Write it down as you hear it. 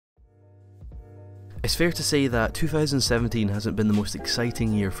It's fair to say that 2017 hasn't been the most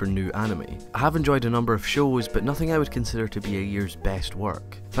exciting year for new anime. I have enjoyed a number of shows, but nothing I would consider to be a year's best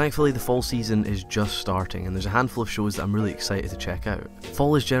work. Thankfully, the fall season is just starting, and there's a handful of shows that I'm really excited to check out.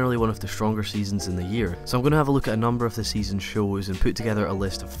 Fall is generally one of the stronger seasons in the year, so I'm going to have a look at a number of the season's shows and put together a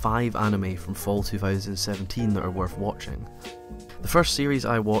list of 5 anime from fall 2017 that are worth watching. The first series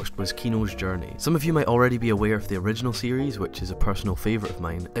I watched was Kino's Journey. Some of you might already be aware of the original series, which is a personal favourite of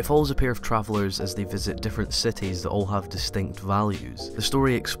mine. It follows a pair of travellers as they visit different cities that all have distinct values. The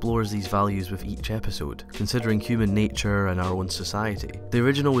story explores these values with each episode, considering human nature and our own society. The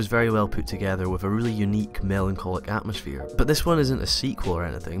original was very well put together with a really unique, melancholic atmosphere, but this one isn't a sequel or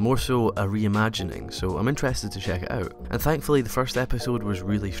anything, more so a reimagining, so I'm interested to check it out. And thankfully the first episode was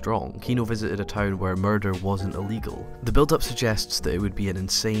really strong. Kino visited a town where murder wasn't illegal. The build-up suggests that it would be an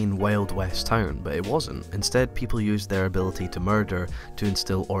insane Wild West town, but it wasn't. Instead, people used their ability to murder to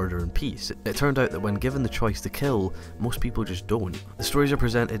instill order and peace. It turned out that when given the choice to kill, most people just don't. The stories are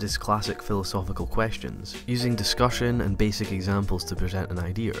presented as classic philosophical questions, using discussion and basic examples to present an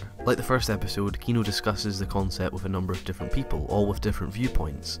idea. Like the first episode, Kino discusses the concept with a number of different people, all with different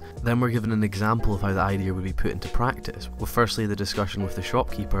viewpoints. Then we're given an example of how the idea would be put into practice, with firstly the discussion with the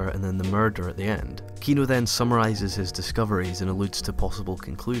shopkeeper and then the murder at the end. Kino then summarises his discoveries and alludes to possible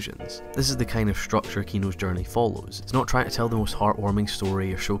conclusions. This is the kind of structure Kino's Journey follows. It's not trying to tell the most heartwarming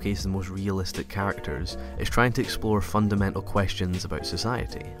story or showcase the most realistic characters, it's trying to explore fundamental questions about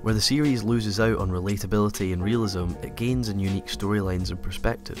society. Where the series loses out on relatability and realism, it gains in unique storylines and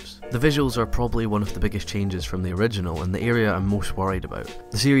perspectives. The visuals are probably one of the biggest changes from the original and the area I'm most worried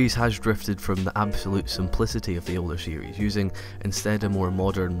about. The series has drifted from the absolute simplicity of the older series, using instead a more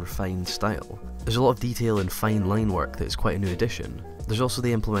modern, refined style. There's a lot of detail and fine line work that is quite a new addition. There's also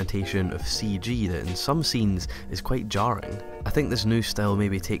the implementation of CG that in some scenes is quite jarring. I think this new style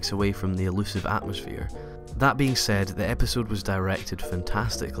maybe takes away from the elusive atmosphere. That being said, the episode was directed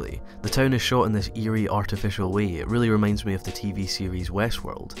fantastically. The town is shot in this eerie, artificial way. It really reminds me of the TV series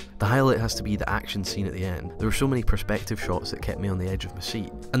Westworld. The highlight has to be the action scene at the end. There were so many perspective shots that kept me on the edge of my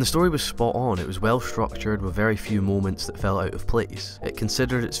seat. And the story was spot on. It was well structured with very few moments that fell out of place. It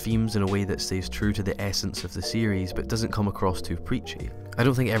considered its themes in a way that stays true to the essence of the series but doesn't come across too preachy. I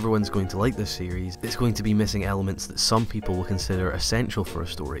don't think everyone's going to like this series. It's going to be missing elements that some people will consider essential for a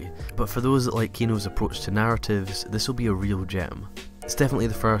story, but for those that like Kino's approach to narratives, this will be a real gem. It's definitely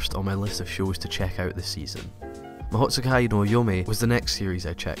the first on my list of shows to check out this season. Mahoutsukai no Yome was the next series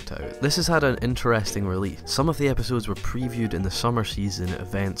I checked out. This has had an interesting release. Some of the episodes were previewed in the summer season at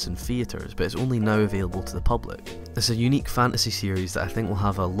events and theatres, but it's only now available to the public. It's a unique fantasy series that I think will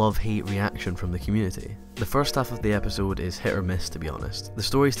have a love-hate reaction from the community. The first half of the episode is hit or miss, to be honest. The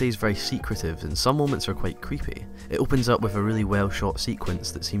story stays very secretive and some moments are quite creepy. It opens up with a really well shot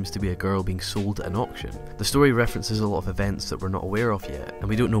sequence that seems to be a girl being sold at an auction. The story references a lot of events that we're not aware of yet, and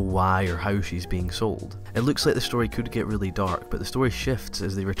we don't know why or how she's being sold. It looks like the story could get really dark, but the story shifts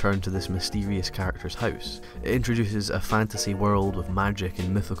as they return to this mysterious character's house. It introduces a fantasy world with magic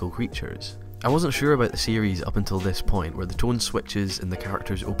and mythical creatures. I wasn't sure about the series up until this point, where the tone switches and the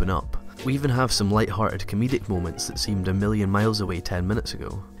characters open up. We even have some light-hearted comedic moments that seemed a million miles away 10 minutes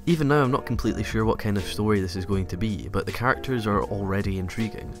ago. Even now I'm not completely sure what kind of story this is going to be, but the characters are already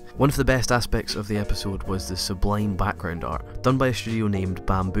intriguing. One of the best aspects of the episode was the sublime background art, done by a studio named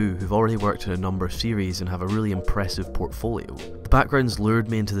Bamboo, who've already worked in a number of series and have a really impressive portfolio. The backgrounds lured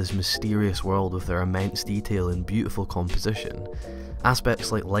me into this mysterious world with their immense detail and beautiful composition.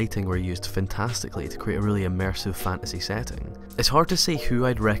 Aspects like lighting were used fantastically to create a really immersive fantasy setting. It's hard to say who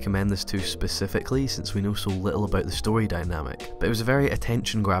I'd recommend this to specifically since we know so little about the story dynamic, but it was a very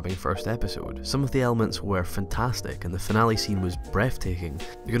attention-grabbing first episode. Some of the elements were fantastic and the finale scene was breathtaking.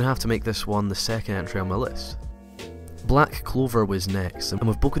 You're gonna have to make this one the second entry on my list. Black Clover was next, and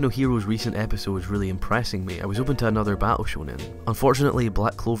with Boku no Hero's recent episodes really impressing me, I was open to another battle shonen. Unfortunately,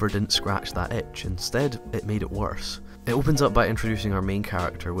 Black Clover didn't scratch that itch, instead it made it worse. It opens up by introducing our main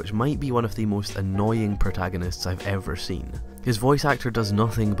character, which might be one of the most annoying protagonists I've ever seen. His voice actor does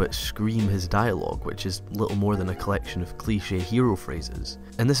nothing but scream his dialogue, which is little more than a collection of cliché hero phrases.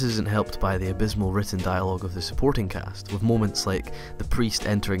 And this isn't helped by the abysmal written dialogue of the supporting cast, with moments like the priest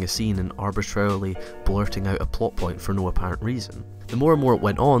entering a scene and arbitrarily blurting out a plot point for no apparent reason. The more and more it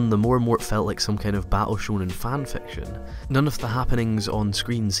went on, the more and more it felt like some kind of battle shonen fanfiction. None of the happenings on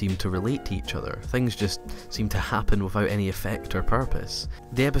screen seemed to relate to each other, things just seemed to happen without any effect or purpose.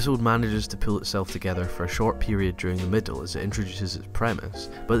 The episode manages to pull itself together for a short period during the middle as it introduces its premise,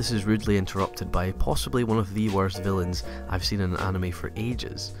 but this is rudely interrupted by possibly one of the worst villains I've seen in an anime for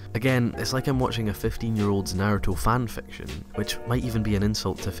ages. Again, it's like I'm watching a 15-year-old's Naruto fanfiction, which might even be an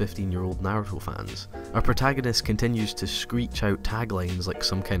insult to 15-year-old Naruto fans. Our protagonist continues to screech out taglines like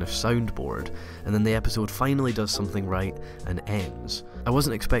some kind of soundboard, and then the episode finally does something right and ends. I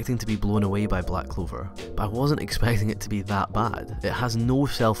wasn't expecting to be blown away by Black Clover, but I wasn't expecting it to be that bad. It has no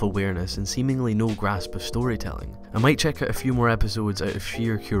self-awareness and seemingly no grasp of storytelling. I might check out a few more episodes out of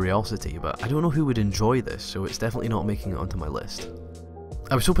sheer curiosity, but I don't know who would enjoy this, so it's definitely not making it onto my list.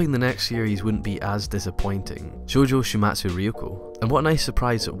 I was hoping the next series wouldn't be as disappointing. Shoujo Shuumatsu Ryokou. And what a nice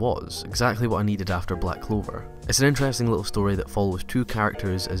surprise it was, exactly what I needed after Black Clover. It's an interesting little story that follows two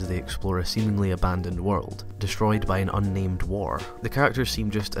characters as they explore a seemingly abandoned world, destroyed by an unnamed war. The characters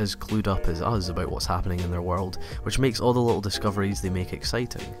seem just as clued up as us about what's happening in their world, which makes all the little discoveries they make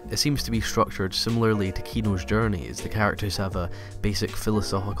exciting. It seems to be structured similarly to Kino's journey, as the characters have a basic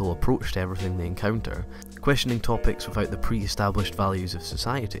philosophical approach to everything they encounter, questioning topics without the pre-established values of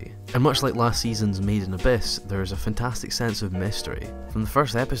society. And much like last season's Made in Abyss, there is a fantastic sense of mystery. From the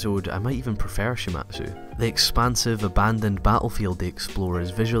first episode, I might even prefer Shuumatsu. The expansive, abandoned battlefield they explore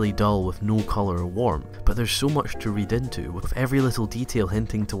is visually dull with no colour or warmth, but there's so much to read into, with every little detail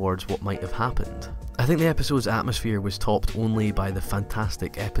hinting towards what might have happened. I think the episode's atmosphere was topped only by the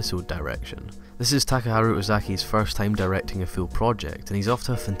fantastic episode direction. This is Takaharu Ozaki's first time directing a full project, and he's off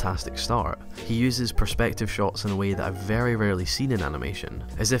to a fantastic start. He uses perspective shots in a way that I've very rarely seen in animation,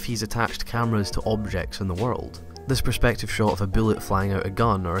 as if he's attached cameras to objects in the world. This perspective shot of a bullet flying out a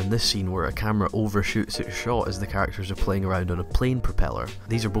gun, or in this scene where a camera overshoots its shot as the characters are playing around on a plane propeller,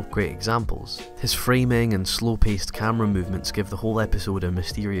 these are both great examples. His framing and slow-paced camera movements give the whole episode a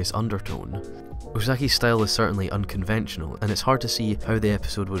mysterious undertone. Ozaki's style is certainly unconventional, and it's hard to see how the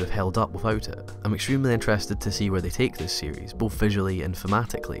episode would have held up without it. I'm extremely interested to see where they take this series, both visually and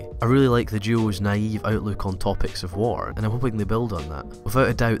thematically. I really like the duo's naive outlook on topics of war, and I'm hoping they build on that. Without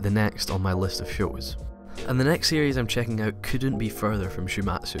a doubt, the next on my list of shows. And the next series I'm checking out couldn't be further from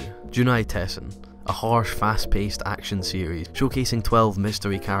Shuumatsu, Juuni Taisen. A harsh, fast-paced action series showcasing 12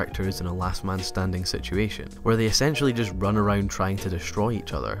 mystery characters in a last man standing situation, where they essentially just run around trying to destroy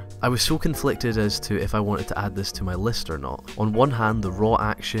each other. I was so conflicted as to if I wanted to add this to my list or not. On one hand, the raw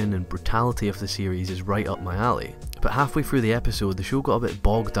action and brutality of the series is right up my alley, but halfway through the episode the show got a bit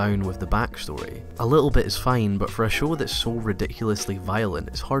bogged down with the backstory. A little bit is fine, but for a show that's so ridiculously violent,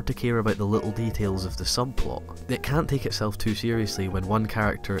 it's hard to care about the little details of the subplot. It can't take itself too seriously when one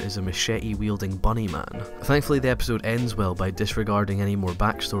character is a machete-wielding bunny man. Thankfully the episode ends well by disregarding any more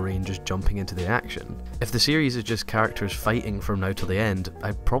backstory and just jumping into the action. If the series is just characters fighting from now till the end,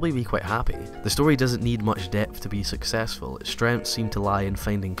 I'd probably be quite happy. The story doesn't need much depth to be successful, its strengths seem to lie in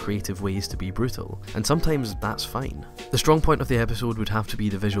finding creative ways to be brutal, and sometimes that's fine. The strong point of the episode would have to be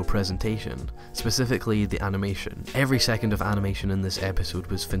the visual presentation, specifically the animation. Every second of animation in this episode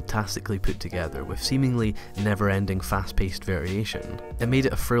was fantastically put together, with seemingly never-ending fast-paced variation. It made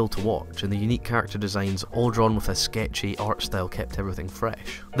it a thrill to watch, and the unique character designs, all drawn with a sketchy art style, kept everything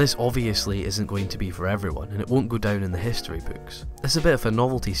fresh. This obviously isn't going to be for everyone, and it won't go down in the history books. It's a bit of a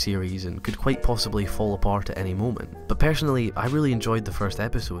novelty series and could quite possibly fall apart at any moment, but personally I really enjoyed the first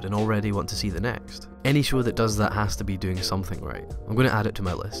episode and already want to see the next. Any show that does that has to be doing something right. I'm going to add it to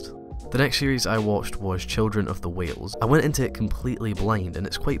my list. The next series I watched was Children of the Whales. I went into it completely blind, and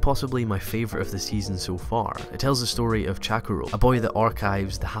it's quite possibly my favourite of the season so far. It tells the story of Chakuro, a boy that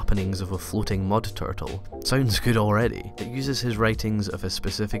archives the happenings of a floating mud turtle. Sounds good already. It uses his writings of a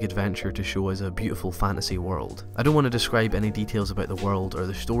specific adventure to show us a beautiful fantasy world. I don't want to describe any details about the world or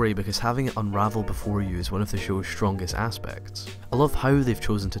the story because having it unravel before you is one of the show's strongest aspects. I love how they've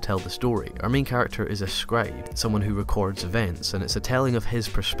chosen to tell the story. Our main character is a scribe, someone who records events, and it's a telling of his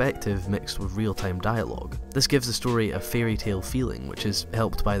perspective mixed with real-time dialogue. This gives the story a fairy tale feeling, which is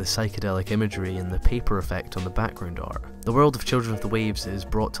helped by the psychedelic imagery and the paper effect on the background art. The world of Children of the Waves is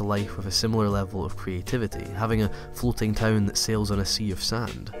brought to life with a similar level of creativity, having a floating town that sails on a sea of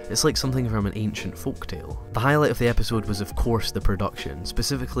sand. It's like something from an ancient folktale. The highlight of the episode was of course the production,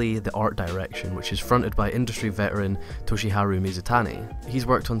 specifically the art direction, which is fronted by industry veteran Toshiharu Mizutani. He's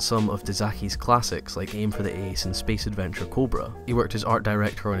worked on some of Dazaki's classics like Aim for the Ace and Space Adventure Cobra. He worked as art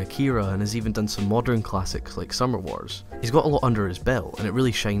director on Akira and has even done some modern classics like Summer Wars. He's got a lot under his belt, and it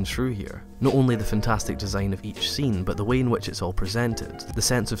really shines through here. Not only the fantastic design of each scene, but the way in which it's all presented, the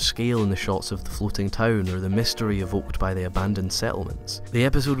sense of scale in the shots of the floating town, or the mystery evoked by the abandoned settlements. The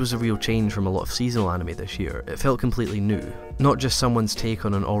episode was a real change from a lot of seasonal anime this year. It felt completely new, not just someone's take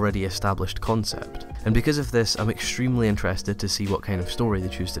on an already established concept. And because of this, I'm extremely interested to see what kind of story they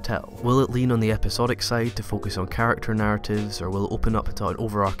choose to tell. Will it lean on the episodic side to focus on character narratives, or will it open up to an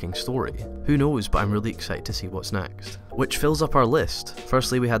overarching story? Who knows, but I'm really excited to see what's next. Which fills up our list.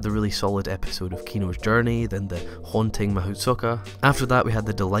 Firstly, we had the really solid episode of Kino's journey, then the haunting Mahoutsukai. After that, we had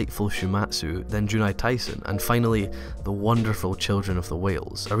the delightful Shuumatsu, then Juuni Taisen, and finally, the wonderful Children of the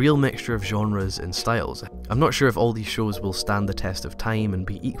Whales. A real mixture of genres and styles. I'm not sure if all these shows will stand the test of time and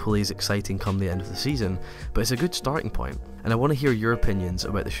be equally as exciting come the end of the season, but it's a good starting point. And I want to hear your opinions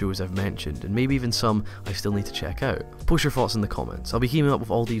about the shows I've mentioned, and maybe even some I still need to check out. Post your thoughts in the comments. I'll be keeping up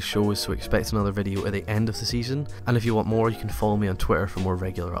with all these shows, so expect another video at the end of the season, and if you want more, you can follow me on Twitter for more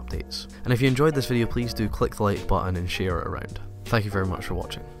regular updates. And if you enjoyed this video, please do click the like button and share it around. Thank you very much for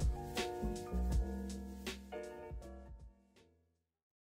watching.